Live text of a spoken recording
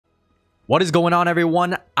What is going on,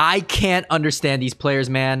 everyone? I can't understand these players,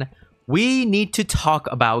 man. We need to talk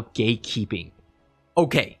about gatekeeping.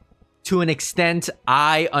 Okay, to an extent,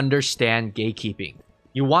 I understand gatekeeping.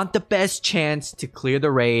 You want the best chance to clear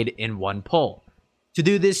the raid in one pull. To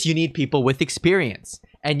do this, you need people with experience,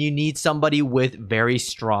 and you need somebody with very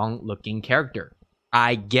strong looking character.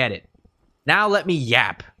 I get it. Now let me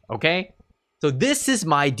yap, okay? So this is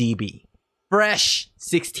my DB. Fresh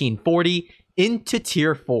 1640 into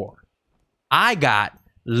tier 4. I got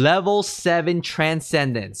level 7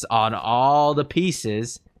 Transcendence on all the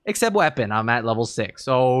pieces, except weapon. I'm at level 6.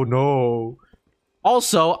 Oh no.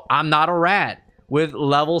 Also, I'm not a rat with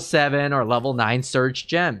level 7 or level 9 Surge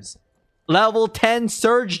Gems. Level 10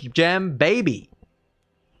 Surge Gem, baby.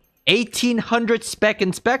 1800 Spec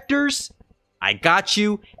Inspectors. I got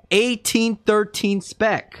you. 1813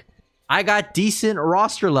 Spec. I got decent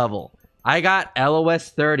roster level. I got LOS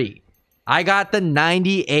 30. I got the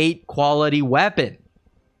 98 quality weapon.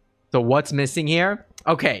 So what's missing here?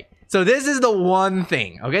 Okay, so this is the one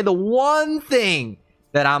thing, okay? The one thing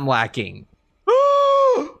that I'm lacking.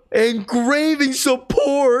 Engraving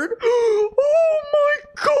support. Oh my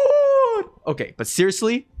god. Okay, but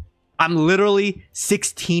seriously, I'm literally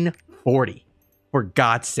 1640, for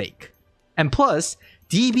God's sake. And plus,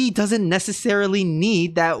 DB doesn't necessarily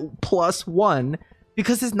need that +1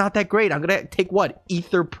 because it's not that great. I'm gonna take what?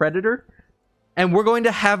 Ether Predator? And we're going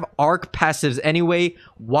to have Arc passives anyway.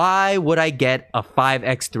 Why would I get a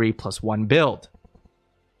 5x3 +1 build?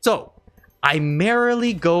 So, I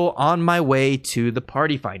merrily go on my way to the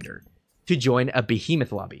Party Finder to join a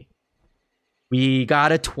Behemoth lobby. We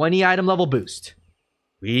got a 20 item level boost.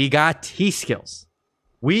 We got T-skills.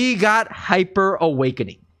 We got Hyper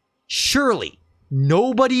Awakening. Surely,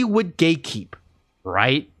 nobody would gatekeep,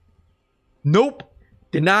 right? Nope.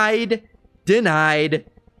 Denied, denied,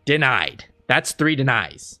 denied. That's 3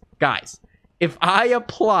 denies. Guys, if I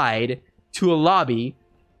applied to a lobby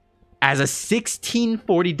as a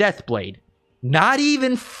 1640 Deathblade, not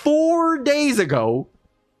even 4 days ago,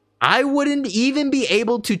 I wouldn't even be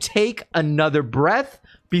able to take another breath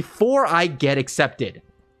before I get accepted.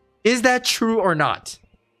 Is that true or not?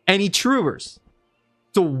 Any truers?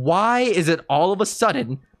 So why is it all of a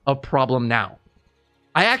sudden a problem now?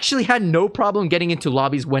 I actually had no problem getting into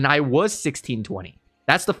lobbies when I was 1620.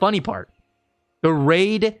 That's the funny part. The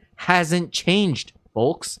raid hasn't changed,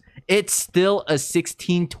 folks. It's still a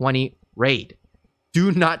 1620 raid.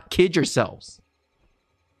 Do not kid yourselves.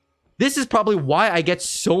 This is probably why I get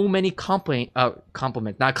so many complaints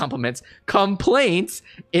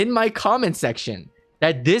in my comment section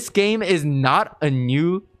that this game is not a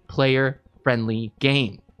new player friendly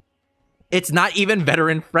game. It's not even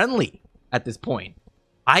veteran friendly at this point.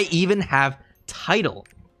 I even have title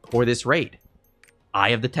for this raid. Eye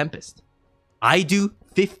of the Tempest. I do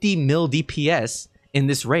 50 mil DPS in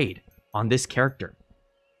this raid on this character.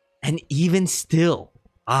 And even still,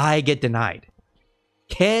 I get denied.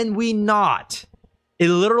 Can we not? It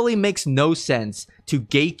literally makes no sense to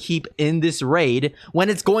gatekeep in this raid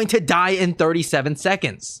when it's going to die in 37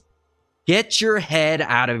 seconds. Get your head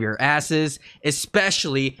out of your asses,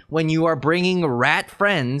 especially when you are bringing rat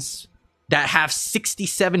friends that have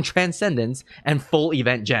 67 Transcendence and full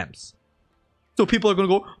event gems. So people are gonna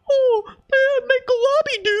go, oh, man, make a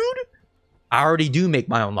lobby, dude. I already do make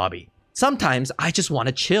my own lobby. Sometimes I just want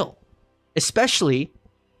to chill. Especially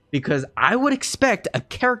because I would expect a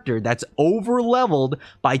character that's over-leveled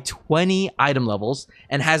by 20 item levels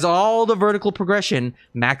and has all the vertical progression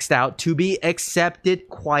maxed out to be accepted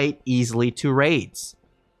quite easily to raids.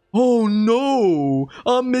 Oh no,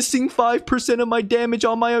 I'm missing 5% of my damage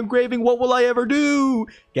on my engraving. What will I ever do?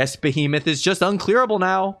 Guess Behemoth is just unclearable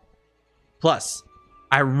now. Plus,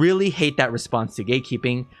 I really hate that response to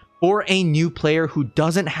gatekeeping. For a new player who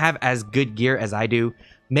doesn't have as good gear as I do,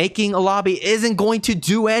 making a lobby isn't going to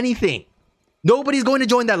do anything. Nobody's going to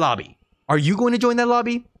join that lobby. Are you going to join that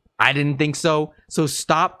lobby? I didn't think so. So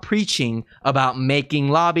stop preaching about making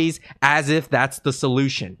lobbies as if that's the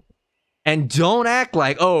solution. And don't act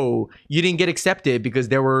like, oh, you didn't get accepted because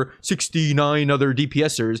there were 69 other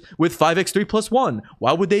DPSers with 5x3 +1.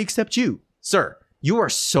 Why would they accept you? Sir, you are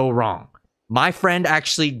so wrong. My friend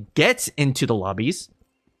actually gets into the lobbies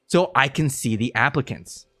so I can see the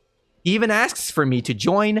applicants. He even asks for me to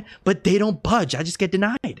join, but they don't budge. I just get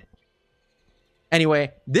denied.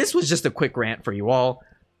 Anyway, this was just a quick rant for you all.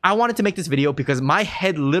 I wanted to make this video because my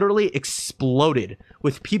head literally exploded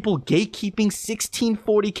with people gatekeeping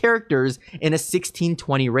 1640 characters in a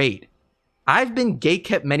 1620 raid. I've been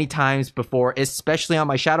gatekept many times before, especially on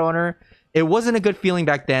my Shadowhunter. It wasn't a good feeling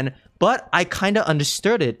back then, but I kind of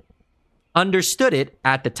understood it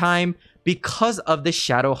at the time because of the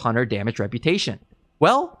Shadow Hunter damage reputation.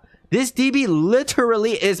 Well, this DB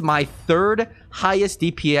literally is my third highest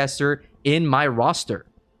DPSer in my roster,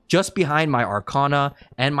 just behind my Arcana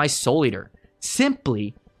and my Soul Eater,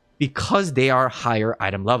 simply because they are higher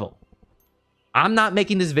item level. I'm not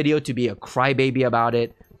making this video to be a crybaby about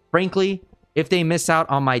it. Frankly, if they miss out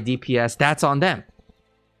on my DPS, that's on them.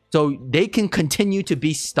 So they can continue to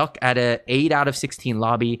be stuck at a 8 out of 16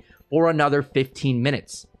 lobby for another 15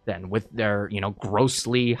 minutes then with their,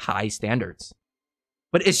 grossly high standards.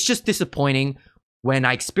 But it's just disappointing when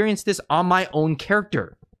I experience this on my own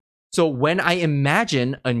character. So when I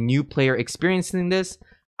imagine a new player experiencing this,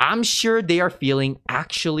 I'm sure they are feeling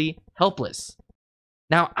actually helpless.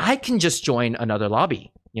 Now, I can just join another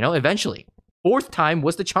lobby, eventually. 4th time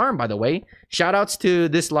was the charm, by the way. Shoutouts to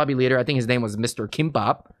this lobby leader. I think his name was Mr.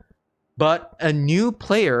 Kimbap. But a new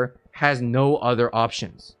player has no other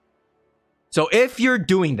options. So if you're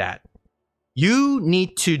doing that, you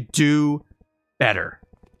need to do better.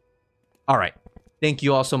 All right. Thank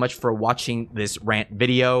you all so much for watching this rant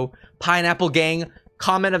video. Pineapple Gang,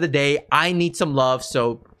 comment of the day. I need some love,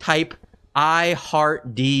 so type I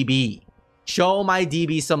heart DB. Show my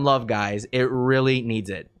DB some love, guys. It really needs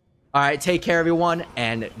it. All right, take care, everyone,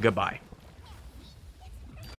 and goodbye.